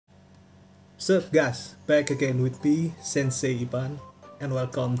Sup guys, back again with me, Sensei Ipan, and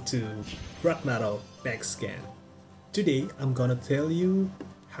welcome to Ragnarok Next Scan. Today I'm gonna tell you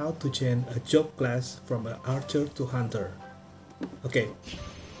how to change a job class from an archer to hunter. Okay,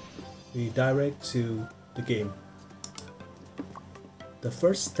 we direct to the game. The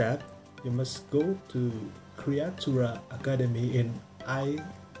first step, you must go to Creatura Academy in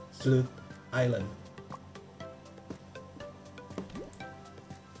Islet Island.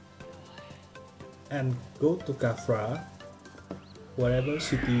 And go to Kafra, wherever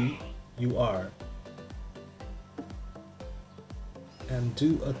city you are, and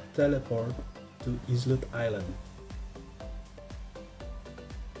do a teleport to Islet Island.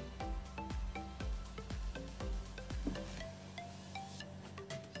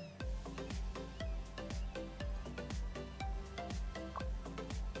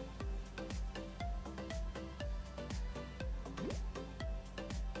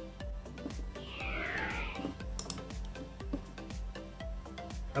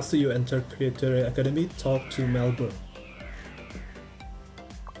 After you enter Creator Academy, talk to Melbourne.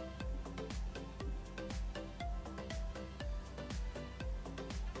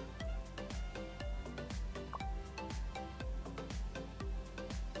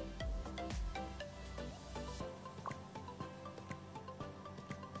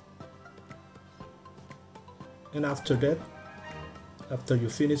 And after that, after you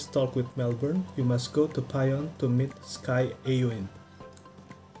finish talk with Melbourne, you must go to Pion to meet Sky Eowyn.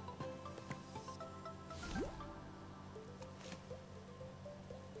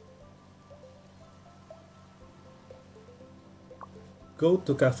 Go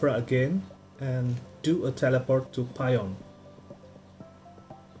to Kafra again and do a teleport to Pion.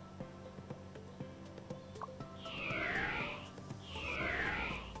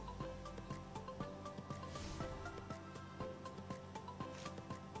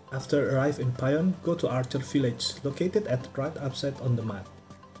 After arrive in Pion, go to Archer Village, located at right upside on the map.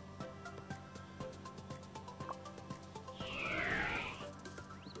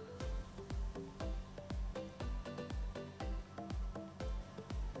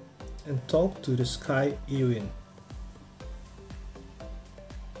 And talk to the Sky Eowyn.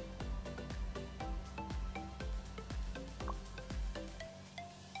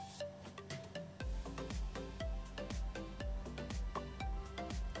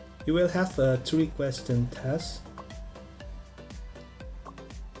 You will have a 3-question test.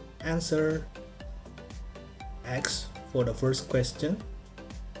 Answer X for the first question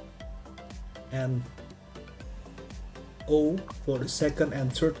and O for the second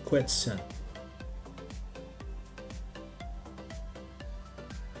and third question.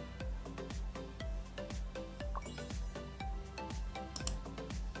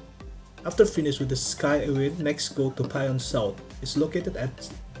 After finish with the Sky Eowyn, next go to Pion South. It's located at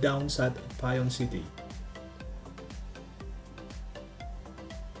downside of Pion City.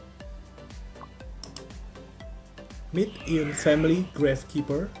 Meet Eowyn family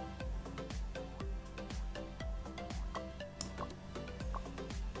gravekeeper.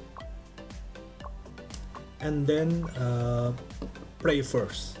 And then pray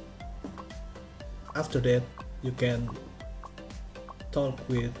first. After that, you can talk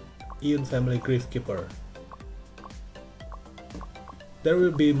with Eowyn family gravekeeper. There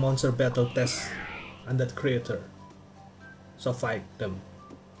will be monster battle tests on that creator, so fight them.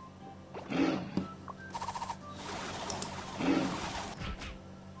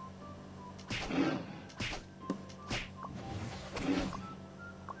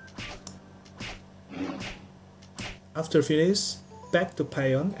 After finish, back to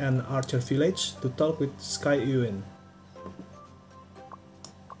Pion and Archer Village to talk with Sky Eowyn.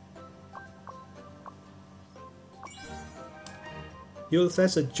 You will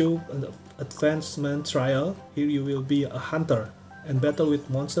face a job advancement trial. Here you will be a hunter and battle with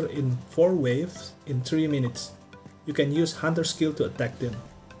monsters in 4 waves in 3 minutes. You can use hunter skill to attack them.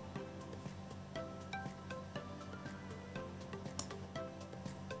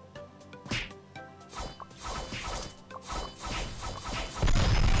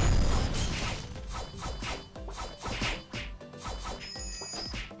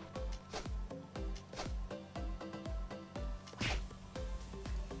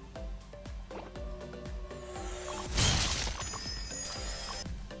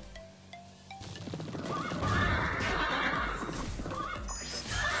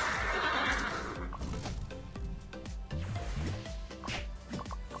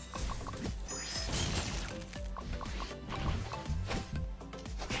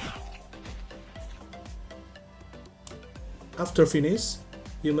 After finish,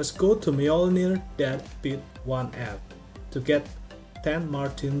 you must go to Mjolnir Dead Pit 1F to get 10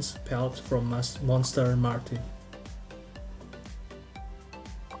 Martin's pelt from Monster Martin.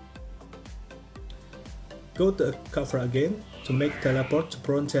 Go to Kafra again to make teleport to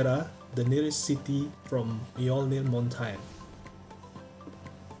Frontera, the nearest city from Mjolnir Mountain.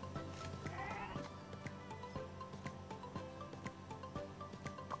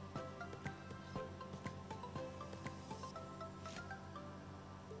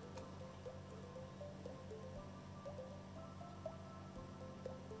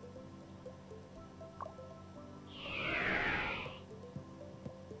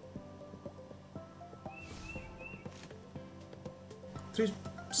 Three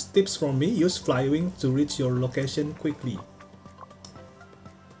tips from me: use Flywing to reach your location quickly.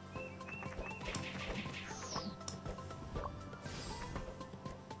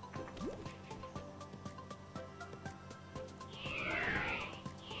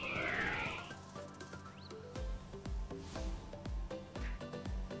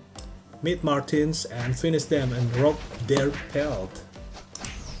 Meet Martins and finish them and rob their pelt.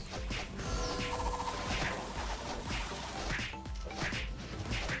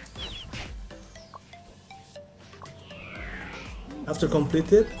 After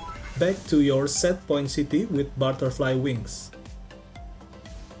completed, back to your set point city with butterfly wings.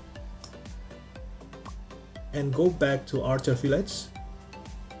 And go back to Archer Village.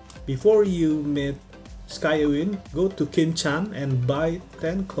 Before you meet Skywind, go to Kim Chan and buy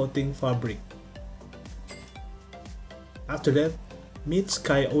 10 clothing fabric. After that, meet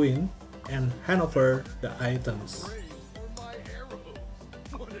Skywind and hand over the items.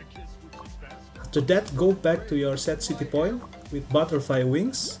 After that, go back to your set city point with butterfly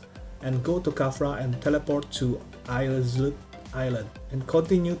wings and go to Kafra and teleport to Islet Island and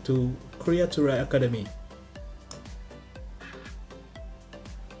continue to Creatura Academy.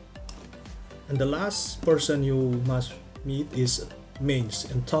 And the last person you must meet is Mange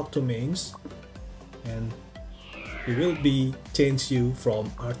and talk to Mange, and he will be change you from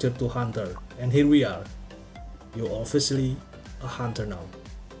archer to hunter, and here we are. You're officially a hunter now.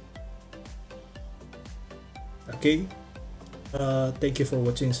 Okay, thank you for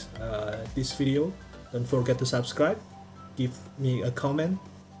watching this video. Don't forget to subscribe, give me a comment.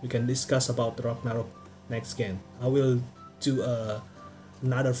 We can discuss about Ragnarok next game. I will do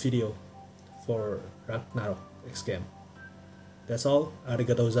another video for Ragnarok next game. That's all.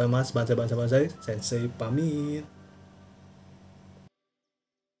 Arigatou gozaimasu. Bansai, sensei pamit.